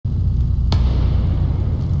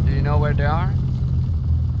know where they are?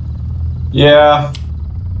 Yeah.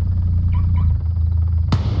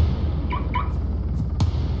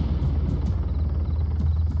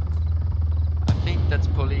 I think that's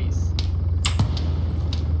police.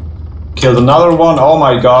 Killed another one. Oh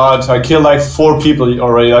my god, I killed like 4 people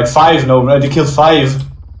already. Like 5, no, I killed 5.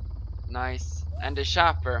 Nice. And the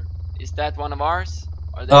shopper, is that one of ours?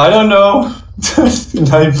 Or I don't know.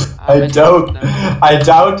 I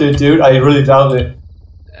doubt it, dude. I really doubt it.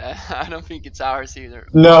 I don't think it's ours either.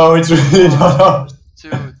 No, it's really not ours. 2,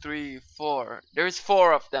 3, 4. There's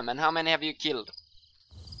 4 of them. And how many have you killed?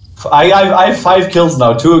 I have 5 kills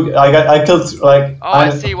now. 2. I killed like. Oh, I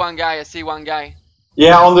see one guy. I see one guy.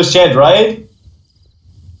 Yeah, on the shed, right?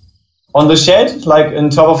 On the shed, like on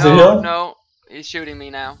top of the hill. No, he's shooting me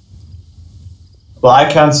now. Well, I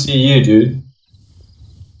can't see you, dude.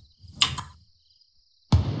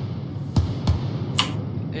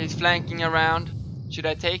 He's flanking around. Should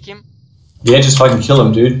I take him? Yeah, just fucking kill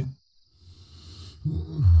him, dude.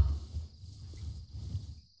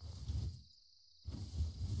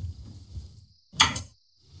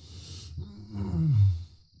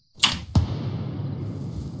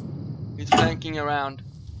 He's flanking around.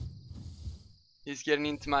 He's getting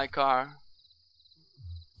into my car.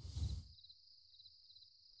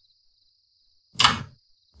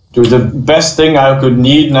 Dude, the best thing I could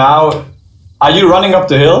need now. Are you running up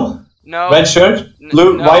the hill? No. Red shirt?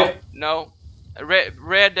 Blue? No, White? No. Red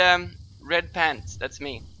pants. That's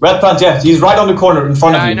me. Red pants, yeah. He's right on the corner in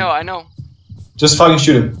front of you. I know. Just fucking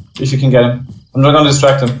shoot him. If you can get him. I'm not gonna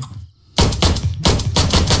distract him.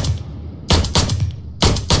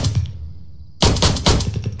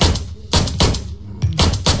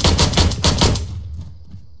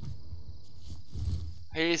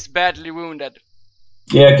 He's badly wounded.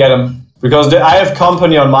 Yeah, get him. Because I have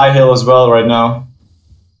company on my hill as well right now.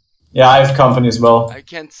 Yeah, I have company as well. I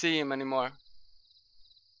can't see him anymore.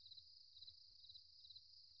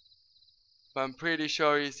 But I'm pretty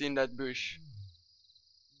sure he's in that bush.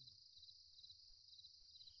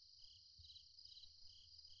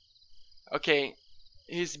 Okay,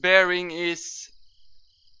 his bearing is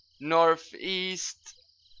northeast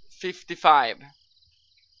 55.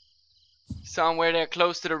 Somewhere there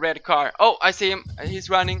close to the red car. Oh, I see him. He's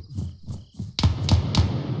running.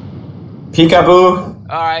 Peekaboo.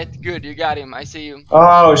 Alright, good. You got him. I see you.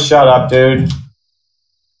 Oh, shut up, dude.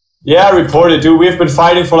 Yeah, report it, dude. We've been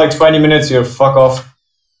fighting for like 20 minutes here. Fuck off.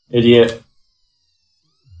 Idiot.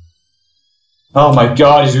 Oh my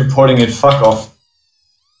god, he's reporting it. Fuck off.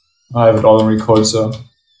 I have it all on record, so.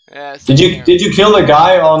 Yeah, did you kill the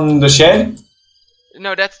guy on the shed?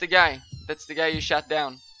 No, that's the guy. That's the guy you shot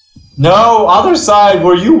down. No, other side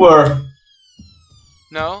where you were.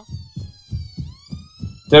 No?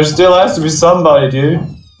 There still has to be somebody, dude.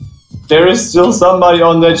 There is still somebody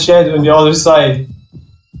on that shed on the other side.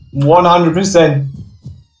 100%.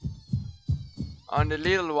 On the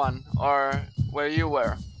little one, or where you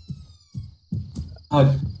were?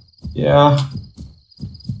 Yeah.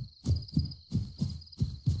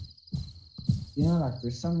 You know, like,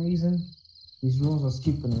 for some reason, these rules are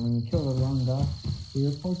stupid, and when you kill the wrong guy, he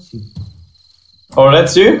reports you. Oh,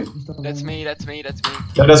 that's you? That's me. Yeah,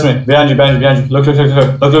 that's me. Behind you. Look.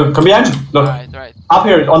 Come behind you. Look. Right. Up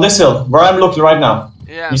here, on this hill, where I'm looking right now.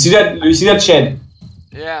 Yeah. You see that shed?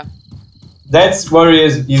 Yeah. That's where he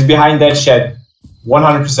is. He's behind that shed.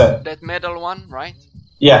 100%. That metal one, right?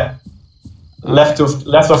 Yeah. Left of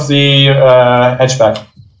the hatchback.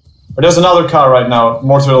 But there's another car right now,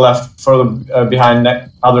 more to the left, further behind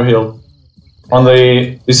that other hill. On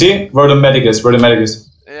the, you see where the medic is?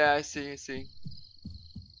 Yeah, I see.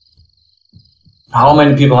 How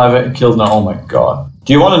many people have I killed now? Oh my god.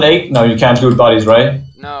 Do you want an 8? No, you can't loot bodies, right?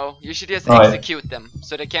 No, you should just execute them,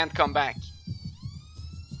 so they can't come back.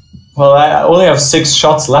 Well, I only have 6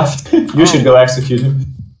 shots left. You should go execute him.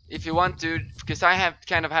 If you want to, because I have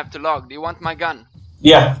to log. Do you want my gun?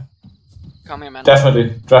 Yeah. Come here, man.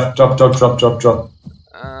 Definitely. Drop.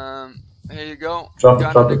 Here you go. Drop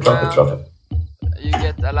it. You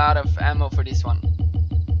get a lot of ammo for this one.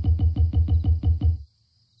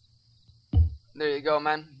 There you go,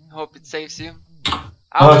 man. Hope it saves you.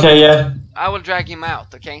 Yeah. I will drag him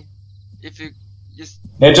out, okay? If you just...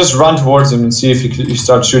 Yeah, just run towards him and see if he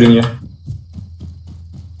starts shooting you.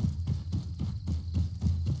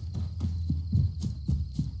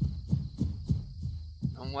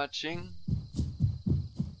 I'm watching.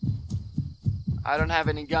 I don't have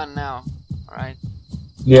any gun now, alright?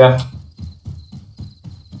 Yeah.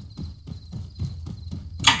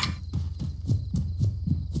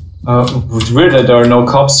 It's weird that there are no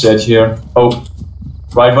cops yet here. Oh,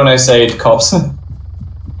 right when I say it, cops.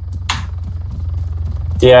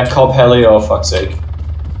 Yeah, cop heli, oh fuck's sake.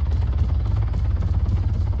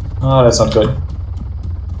 Oh, that's not good.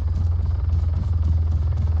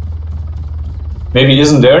 Maybe he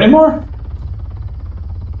isn't there anymore?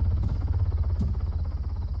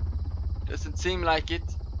 Doesn't seem like it.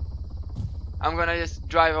 I'm gonna just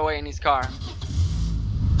drive away in his car.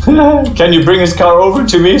 Can you bring his car over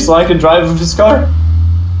to me so I can drive with his car?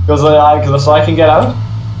 Because so I can get out?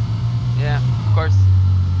 Yeah, of course.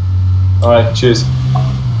 Alright, cheers.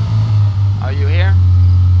 Are you here?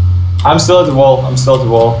 I'm still at the wall. I'm still at the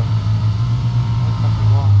wall. What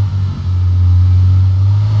fucking wall?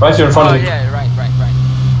 Right here in front Oh of me. yeah, right.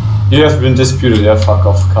 You have been disputed. Yeah, fuck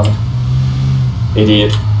off, cunt.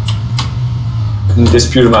 Idiot.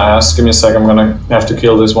 Disputed my ass. Give me a sec. I'm gonna have to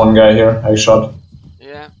kill this one guy here. I shot.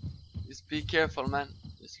 Yeah. Just be careful, man.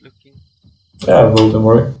 Just looking. Yeah, I will. Don't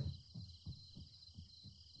worry.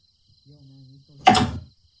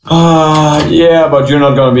 Yeah, but you're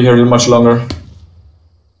not gonna be here much longer.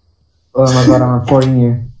 Oh my god, I'm reporting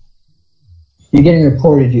you. You're getting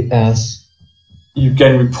reported, you ass. You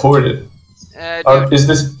can report it. Dude. Is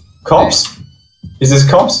this cops? Is this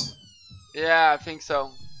cops? Yeah, I think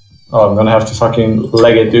so. Oh, I'm gonna have to fucking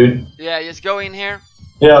leg it, dude. Yeah, just go in here.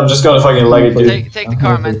 Yeah, I'm just gonna fucking leg it, dude. Take the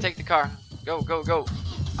car, man. Take the car. Go.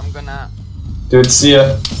 I'm gonna. Dude, see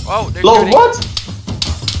ya. Oh, they're Lol, shooting. what?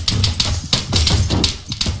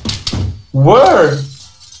 Where?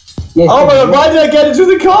 Yes, Oh my god, why did I get into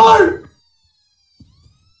the car?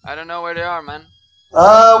 I don't know where they are, man.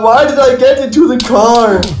 Why did I get into the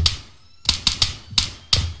car?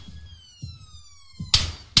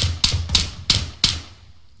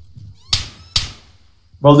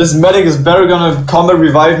 Well, this medic is better gonna come and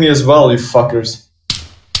revive me as well, you fuckers.